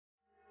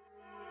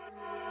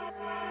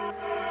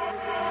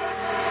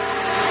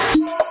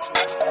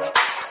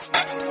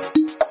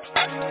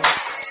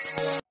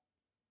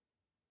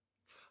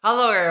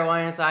Hello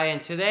everyone, it's I,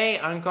 and today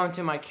I'm going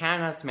to my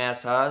Canada's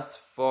Mass house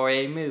for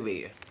a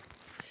movie.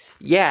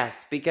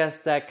 Yes,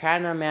 because the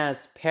Canada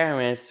Mass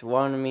parents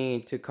wanted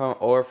me to come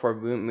over for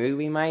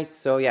movie night,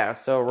 so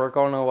we're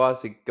going to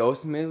watch a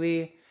ghost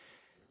movie.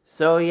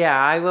 So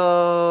yeah, I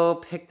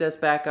will pick this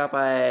back up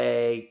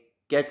I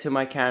get to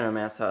my Canada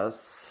Mass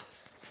house.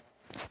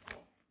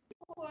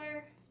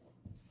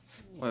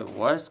 Wait,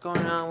 what's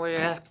going on with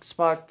your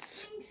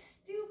Xbox?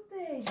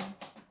 Stupid.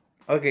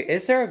 Okay,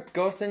 is there a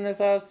ghost in this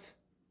house?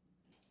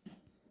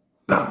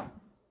 Don't.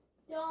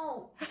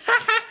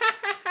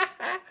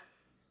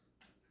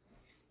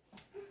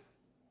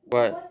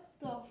 What? What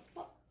the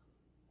fuck?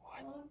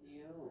 What are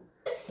you?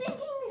 I was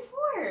thinking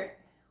before.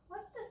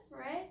 What the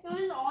frick? It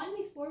was on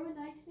before when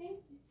I sang.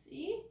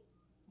 See?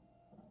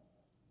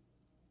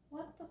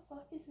 What the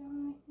fuck is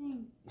wrong with my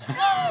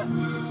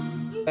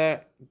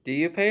thing? Do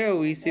you pay a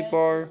Weezy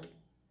bar?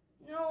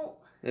 No.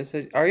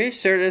 Are you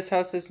sure this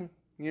house is, my I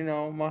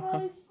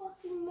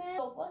fucking mad.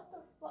 Yo, what the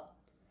fuck?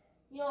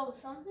 Yo,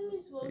 something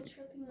is road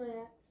tripping my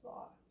Xbox.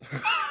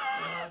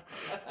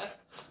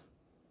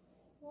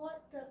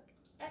 What the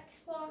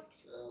Xbox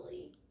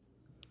Lily?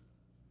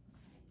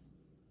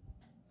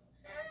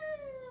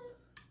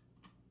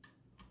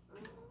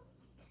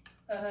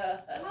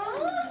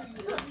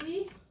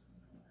 Really?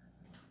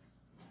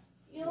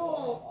 Yo,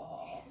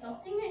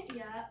 something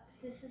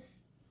this is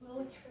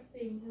road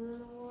tripping. I don't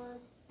know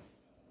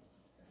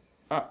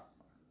what.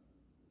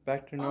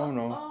 Back to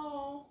normal.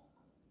 Oh.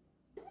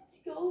 Let's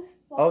go.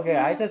 Okay,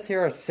 I just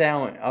hear a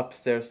sound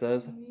upstairs,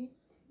 says. Me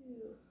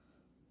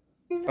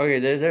too. Okay,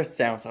 there's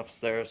sounds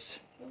upstairs.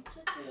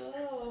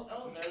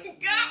 Oh, there's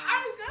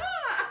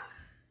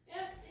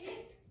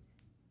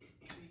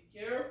Be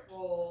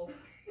careful.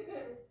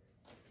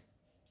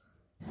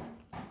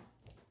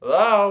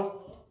 Hello?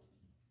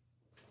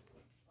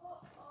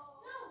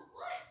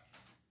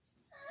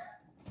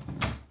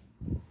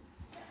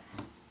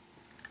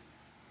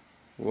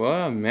 What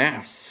a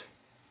mess.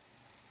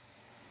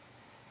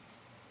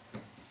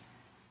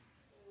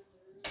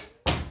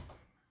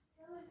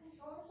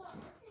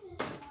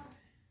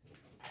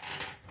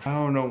 I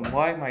don't know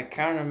why my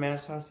counter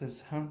mass house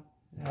is,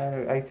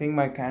 I think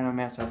my counter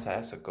mass house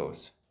has a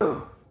ghost.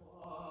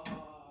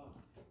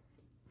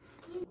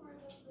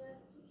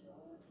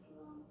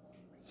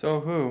 So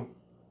who?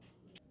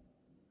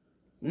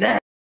 Nah.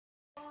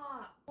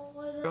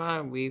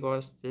 We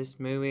watched this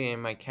movie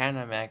and my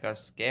cameraman got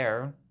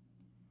scared.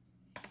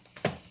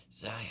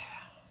 So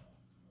yeah.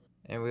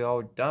 And we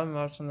all done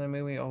watching the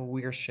movie, all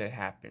weird shit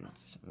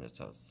happens in this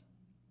house.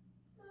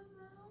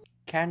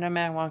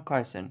 Cameraman, one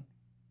question.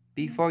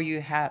 Before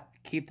you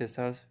keep this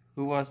house,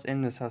 who was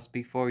in this house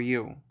before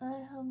you? I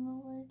have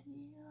no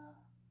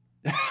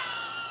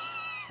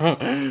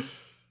idea.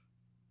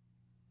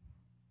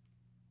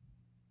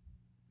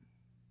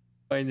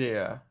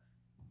 Idea.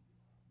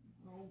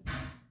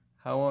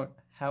 How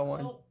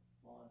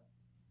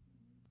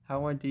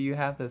long do you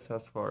have this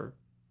house for?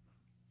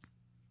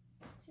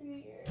 2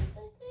 years,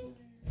 I think.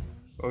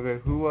 Okay,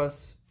 who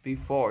was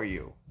before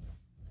you?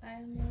 I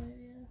have no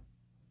idea.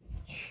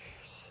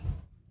 Jeez.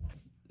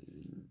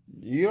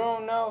 You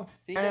don't know?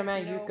 See,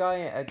 man, you got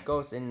a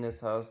ghost in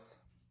this house.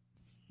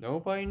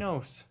 Nobody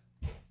knows.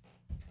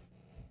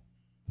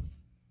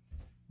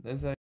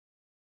 There's a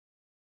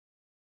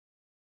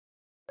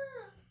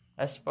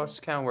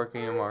Xbox can't work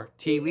anymore.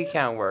 TV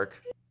can't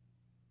work.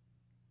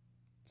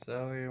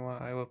 So,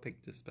 I will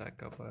pick this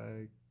back up when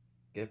I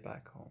get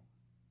back home.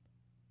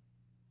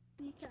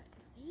 You got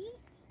me?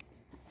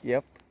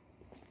 Yep.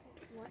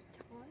 What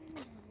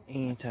time?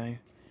 Anytime.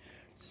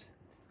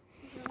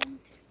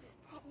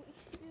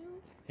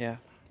 Yeah.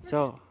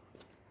 So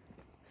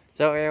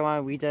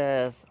everyone, we're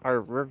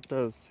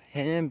just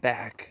heading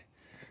back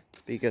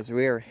because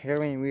we are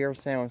hearing weird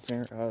sounds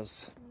near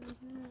us.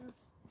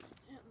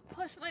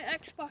 Plus my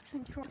Xbox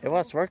controller. It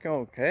was working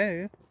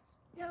okay.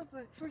 Yeah,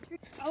 but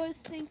I was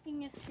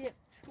thinking it skipped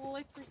school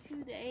like for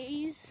 2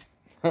 days,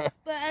 but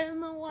I don't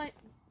know what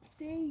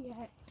day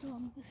yet, so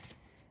I'm just.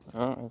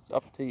 It's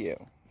up to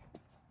you.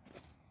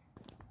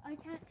 I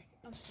can't.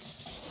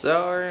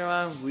 So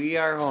everyone, we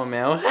are home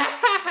now.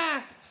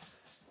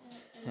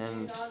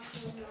 And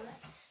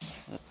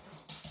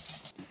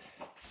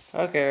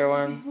okay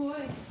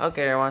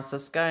everyone,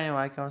 subscribe and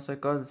like, also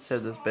go to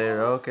this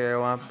video. Okay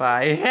everyone,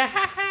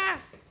 bye.